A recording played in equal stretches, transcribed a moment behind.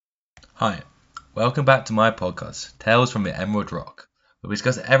Hi, welcome back to my podcast, Tales from the Emerald Rock, where we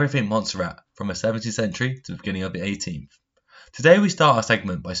discuss everything Montserrat from the 17th century to the beginning of the 18th. Today we start our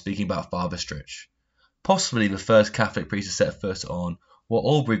segment by speaking about Father Stritch, possibly the first Catholic priest to set foot on what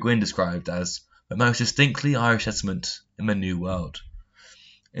Aubrey Gwynn described as the most distinctly Irish settlement in the New World.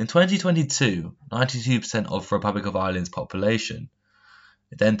 In 2022, 92% of the Republic of Ireland's population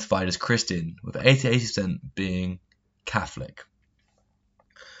identified as Christian, with 88% being Catholic.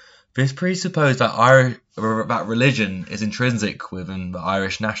 This presupposed that religion is intrinsic within the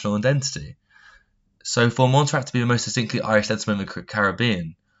Irish national identity. So for Montserrat to be the most distinctly Irish settlement in the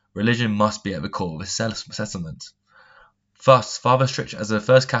Caribbean, religion must be at the core of the settlement. Thus, Father Stritch, as the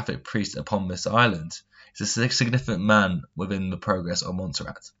first Catholic priest upon this island, is a significant man within the progress of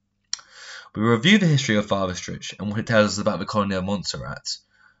Montserrat. We will review the history of Father Stritch and what it tells us about the colony of Montserrat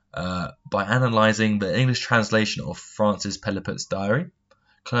by analysing the English translation of Francis Pelleput's diary,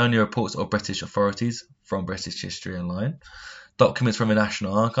 colonial reports of British authorities from British History Online, documents from the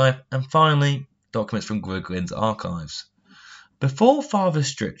National Archive, and finally, documents from Gwynn's archives. Before Father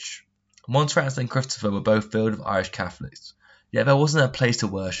Stritch, Montserrat and St. Christopher were both filled with Irish Catholics, yet there wasn't a place to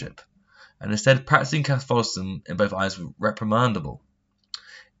worship, and instead practicing Catholicism in both islands was reprimandable.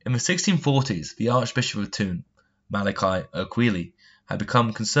 In the 1640s, the Archbishop of Tuam, Malachi O'Queely, had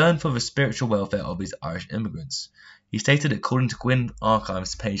become concerned for the spiritual welfare of these Irish immigrants. He stated, according to Gwynn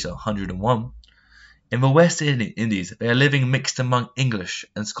Archives, page 101, "In the West Indies they are living mixed among English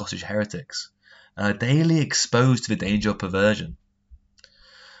and Scottish heretics, and are daily exposed to the danger of perversion."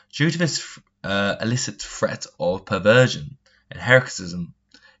 Due to this illicit threat of perversion and hereticism,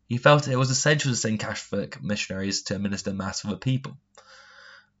 he felt it was essential to send Catholic missionaries to administer Mass for the people.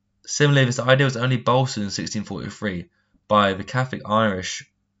 Similarly, this idea was only bolstered in 1643 by the Catholic Irish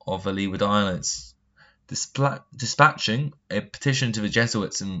of the Leeward Islands, dispatching a petition to the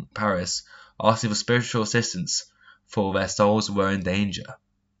Jesuits in Paris asking for spiritual assistance for their souls were in danger.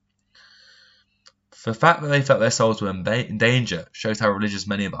 The fact that they felt their souls were in danger shows how religious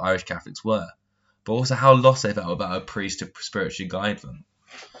many of the Irish Catholics were, but also how lost they felt without a priest to spiritually guide them.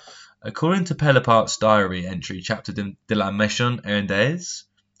 According to Pelleput's diary entry, chapter de la Mission Irlandaise,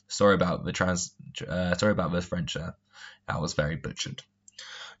 sorry about the French there, that was very butchered.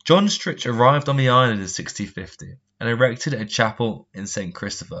 John Stritch arrived on the island in 1650 and erected a chapel in St.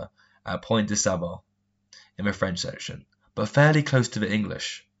 Christopher at Point de Sable in the French section, but fairly close to the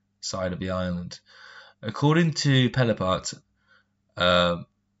English side of the island. According to Pelleput, Father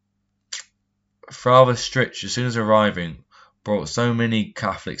Stritch, as soon as arriving, brought so many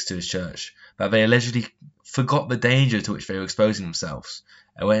Catholics to his church that they allegedly forgot the danger to which they were exposing themselves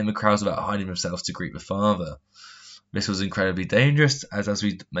and went in the crowds without hiding themselves to greet the Father. This was incredibly dangerous, as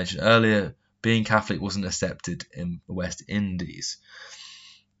we mentioned earlier, being Catholic wasn't accepted in the West Indies.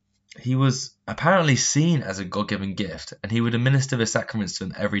 He was apparently seen as a God-given gift, and he would administer the sacraments to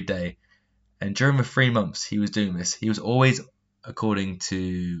them every day. And during the 3 months he was doing this, he was always, according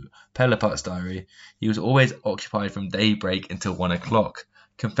to Pelleput's diary, he was always occupied from daybreak until 1 o'clock,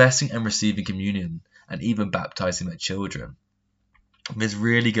 confessing and receiving communion, and even baptizing their children. This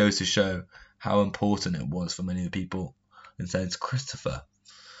really goes to show how important it was for many of the people in St. Christopher.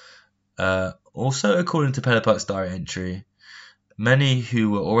 Also, according to Pelleput's diary entry, many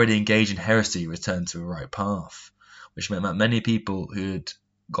who were already engaged in heresy returned to the right path, which meant that many people who had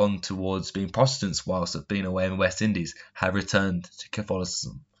gone towards being Protestants whilst being away in the West Indies had returned to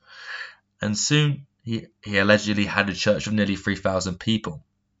Catholicism. And soon he allegedly had a church of nearly 3,000 people.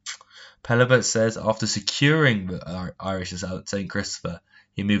 Pelleput says after securing the Irish at St. Christopher,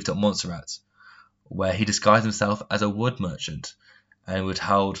 he moved to Montserrat, where he disguised himself as a wood merchant and would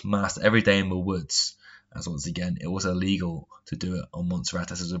hold Mass every day in the woods, as once again it was illegal to do it on Montserrat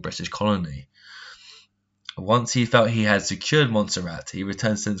as it was a British colony. Once he felt he had secured Montserrat, he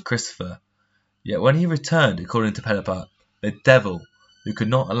returned to St. Christopher. Yet when he returned, according to Pelleput, the devil, who could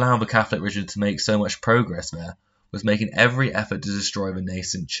not allow the Catholic religion to make so much progress there, was making every effort to destroy the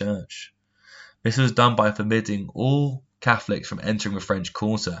nascent church. This was done by forbidding all Catholics from entering the French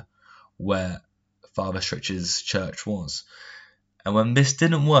Quarter, where Father Stritch's church was. And when this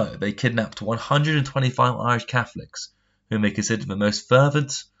didn't work, they kidnapped 125 Irish Catholics, whom they considered the most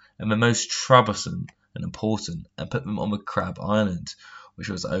fervent and the most troublesome and important, and put them on the Crab Island, which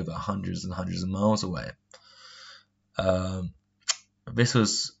was over hundreds and hundreds of miles away. This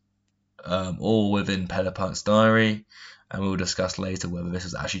was all within Pelleput's diary, and we will discuss later whether this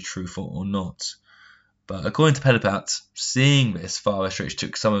was actually truthful or not. But according to Pelleput, seeing this, Father Stritch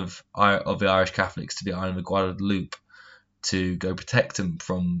took some of the Irish Catholics to the island of Guadeloupe to go protect them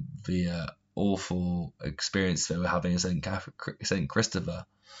from the awful experience they were having in St. Christopher.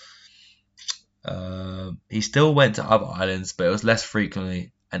 He still went to other islands, but it was less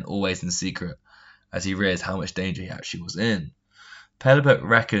frequently and always in secret, as he realized how much danger he actually was in. Pelopet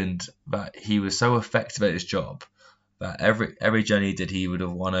reckoned that he was so effective at his job that every journey he did, he would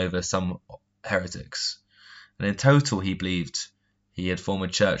have won over some heretics. And in total, he believed he had formed a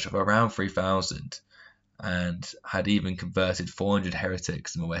church of around 3,000 and had even converted 400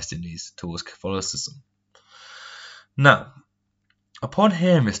 heretics in the West Indies towards Catholicism. Now, upon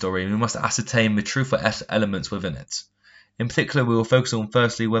hearing this story, we must ascertain the truthful elements within it. In particular, we will focus on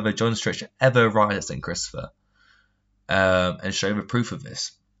firstly whether John Stritch ever arrived at St. Christopher, and show the proof of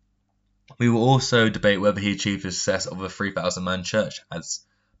this. We will also debate whether he achieved the success of a 3,000-man church, as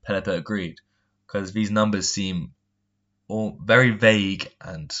Pelopet agreed, because these numbers seem all very vague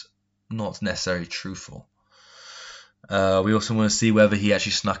and not necessarily truthful. We also want to see whether he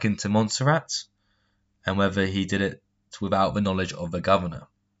actually snuck into Montserrat, and whether he did it without the knowledge of the governor.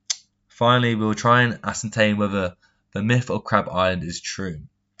 Finally, we will try and ascertain whether the myth of Crab Island is true.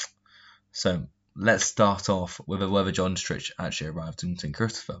 So, let's start off with whether John Stritch actually arrived in St.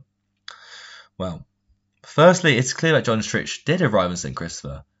 Christopher. Well, firstly, it's clear that John Stritch did arrive in St.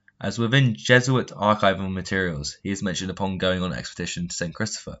 Christopher, as within Jesuit archival materials, he is mentioned upon going on an expedition to St.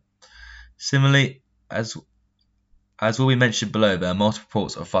 Christopher. Similarly, as will be mentioned below, there are multiple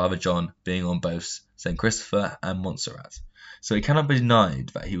reports of Father John being on both St. Christopher and Montserrat, so it cannot be denied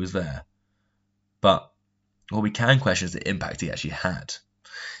that he was there. But what we can question is the impact he actually had.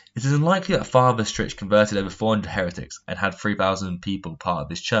 It is unlikely that Father Stritch converted over 400 heretics and had 3,000 people part of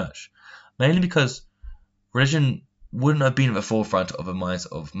his church, mainly because religion wouldn't have been at the forefront of the minds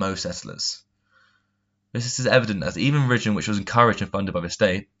of most settlers. This is evident as even religion which was encouraged and funded by the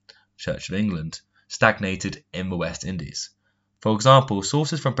state, Church of England, stagnated in the West Indies. For example,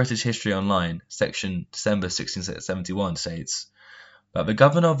 sources from British History Online, section December 1671, states that the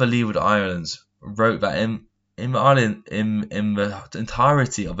governor of the Leeward Islands wrote that in the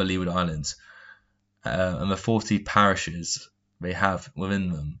entirety of the Leeward Islands and the 40 parishes they have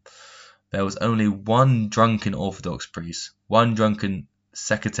within them, there was only one drunken Orthodox priest, one drunken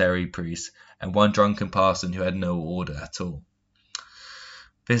secretary priest, and one drunken parson who had no order at all.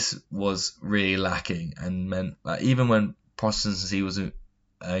 This was really lacking and meant that even when Protestancy was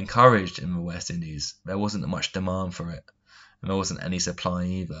encouraged in the West Indies, there wasn't much demand for it, and there wasn't any supply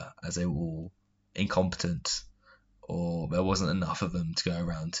either, as they were all incompetent, or there wasn't enough of them to go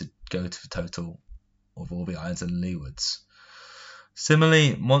around to go to the total of all the islands and leewards.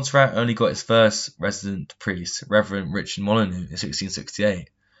 Similarly, Montserrat only got its first resident priest, Reverend Richard Molyneux, in 1668,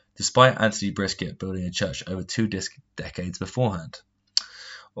 despite Anthony Brisket building a church over 2 decades beforehand.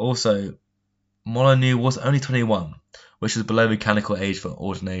 Also, Molyneux was only 21, which was below the canonical age for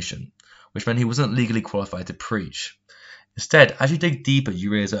ordination, which meant he wasn't legally qualified to preach. Instead, as you dig deeper, you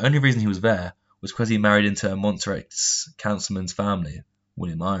realise the only reason he was there was because he married into a Montserrat's councilman's family,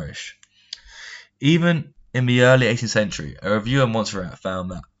 William Irish. Even in the early 18th century, a review of Montserrat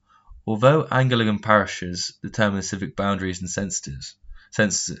found that, although Anglican parishes determined civic boundaries and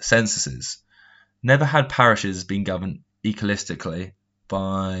censuses, never had parishes been governed ecclesiastically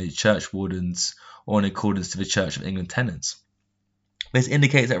by church wardens or in accordance to the Church of England tenets. This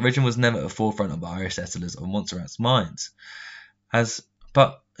indicates that religion was never at the forefront of the Irish settlers of Montserrat's minds.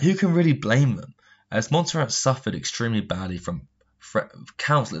 But who can really blame them, as Montserrat suffered extremely badly from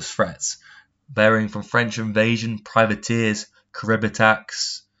countless threats, varying from French invasion, privateers, Carib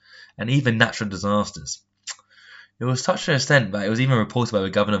attacks, and even natural disasters. It was such an extent that it was even reported by the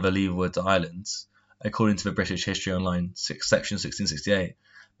governor of the Leeward Islands, according to the British History Online, section 1668,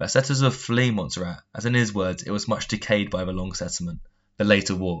 that settlers were fleeing Montserrat, as in his words, it was much decayed by the long settlement, the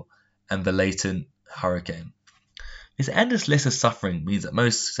later war, and the latent hurricane. This endless list of suffering means that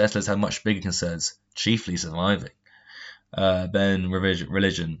most settlers had much bigger concerns, chiefly surviving, than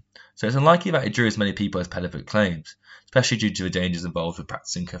religion, so it's unlikely that it drew as many people as Pelopet claims, especially due to the dangers involved with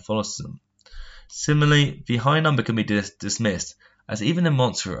practicing Catholicism. Similarly, the high number can be dismissed, as even in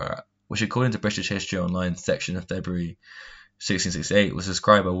Montserrat, which according to British History Online section of February 1668 was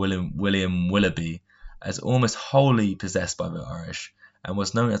described by William Willoughby as almost wholly possessed by the Irish, and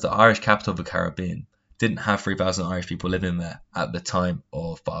was known as the Irish capital of the Caribbean, didn't have 3,000 Irish people living there at the time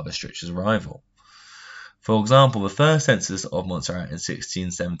of Father Stritch's arrival. For example, the first census of Montserrat in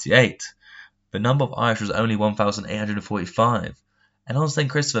 1678, the number of Irish was only 1,845, and on St.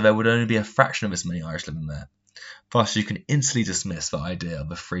 Christopher there would only be a fraction of as many Irish living there. Thus, you can instantly dismiss the idea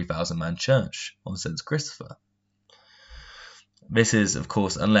of a 3,000-man church on St. Christopher. This is, of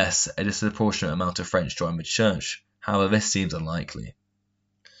course, unless a disproportionate amount of French joined the church. However, this seems unlikely.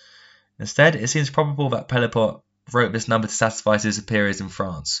 Instead, it seems probable that Pelopet wrote this number to satisfy his superiors in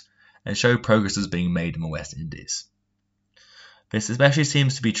France, and show progress was being made in the West Indies. This especially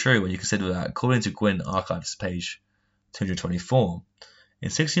seems to be true when you consider that, according to Gwyn Archives page 224, in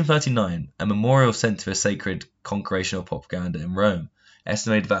 1639, a memorial sent to the sacred Congregational Propaganda in Rome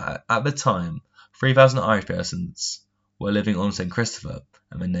estimated that at the time 3,000 Irish persons were living on St. Christopher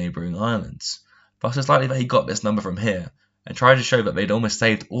and the neighbouring islands. Thus it's likely that he got this number from here and tried to show that they'd almost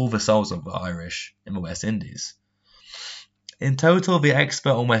saved all the souls of the Irish in the West Indies. In total, the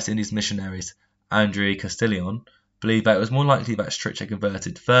expert on West Indies missionaries, Andrew Castillon, believed that it was more likely that Stritch had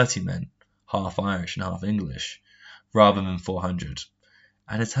converted 30 men, half Irish and half English, rather than 400,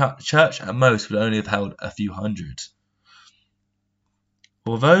 and his church at most would only have held a few hundred.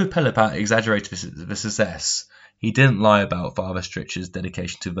 Although Pellepat exaggerated the success, he didn't lie about Father Stritch's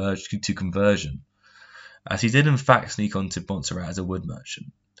dedication to conversion, as he did in fact sneak onto Montserrat as a wood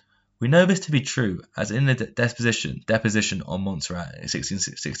merchant. We know this to be true, as in the deposition on Montserrat in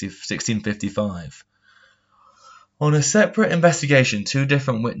 1655. On a separate investigation, 2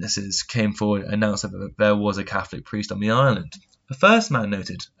 different witnesses came forward and announced that there was a Catholic priest on the island. The first man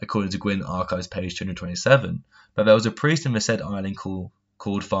noted, according to Gwyn Archives page 227, that there was a priest in the said island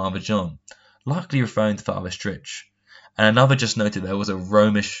called Father John, likely referring to Father Stritch, and another just noted there was a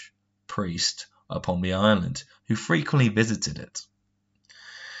Romish priest upon the island who frequently visited it.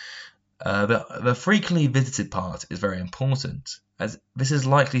 The frequently visited part is very important, as this is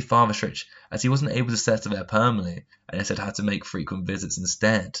likely Father Stritch, as he wasn't able to settle there permanently and instead had to make frequent visits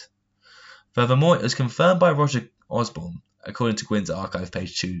instead. Furthermore, it was confirmed by Roger Osborne, according to Gwyn's Archive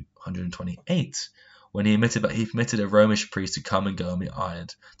page 228, when he admitted that he permitted a Romish priest to come and go on the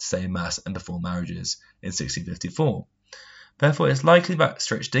island to say Mass and perform marriages in 1654. Therefore, it is likely that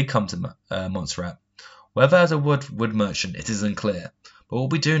Stritch did come to Montserrat. Whether as a wood merchant, it is unclear, but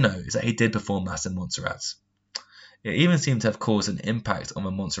what we do know is that he did perform Mass in Montserrat. It even seemed to have caused an impact on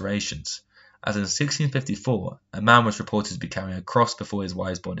the Montserratians, as in 1654, a man was reported to be carrying a cross before his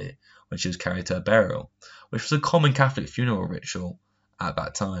wife's body when she was carried to her burial, which was a common Catholic funeral ritual at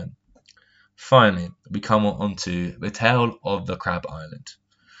that time. Finally, we come on to the tale of the Crab Island,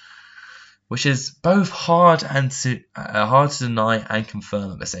 which is both hard to deny and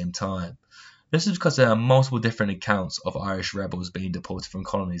confirm at the same time. This is because there are multiple different accounts of Irish rebels being deported from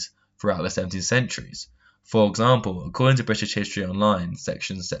colonies throughout the 17th centuries. For example, according to British History Online,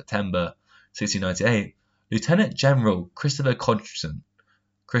 section September 1698, Lieutenant General Christopher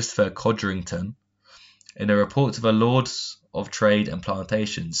Codrington, in a report to the Lords of Trade and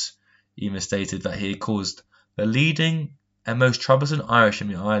Plantations, even stated that he had caused the leading and most troublesome Irish in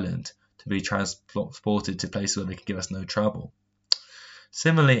the island to be transported to places where they could give us no trouble.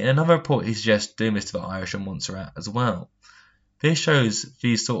 Similarly, in another report, he suggests doing this to the Irish on Montserrat as well. This shows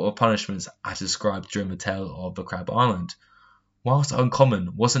these sort of punishments as described during the tale of the Crab Island, whilst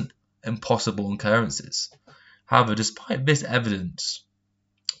uncommon, wasn't impossible occurrences. However, despite this evidence,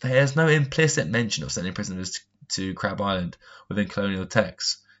 there is no implicit mention of sending prisoners to Crab Island within colonial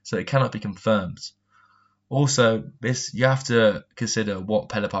texts, so it cannot be confirmed. Also, you have to consider what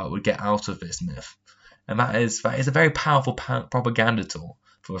Pellepat would get out of this myth, and that is a very powerful propaganda tool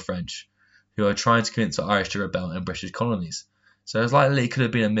for the French, who are trying to convince the Irish to rebel in British colonies. So it's likely it could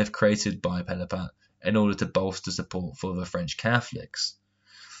have been a myth created by Pellepat in order to bolster support for the French Catholics.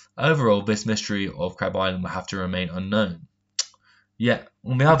 Overall, this mystery of Crab Island will have to remain unknown. Yet,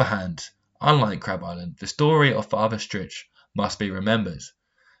 on the other hand, unlike Crab Island, the story of Father Stritch must be remembered,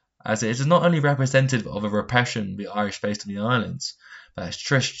 as it is not only representative of a repression the Irish faced on the islands, but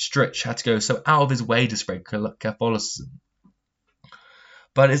Stritch had to go so out of his way to spread Catholicism.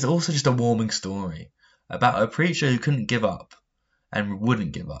 But it's also just a warming story about a preacher who couldn't give up and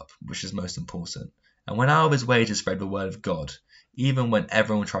wouldn't give up, which is most important, and went out of his way to spread the word of God, even when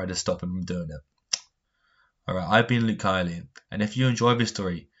everyone tried to stop him from doing it. Alright, I've been Luke Kiley, and if you enjoyed this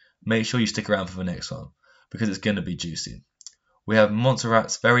story, make sure you stick around for the next one, because it's going to be juicy. We have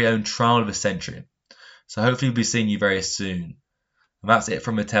Montserrat's very own trial of the century, so hopefully we'll be seeing you very soon. And that's it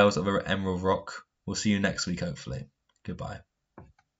from the Tales of Emerald Rock. We'll see you next week, hopefully. Goodbye.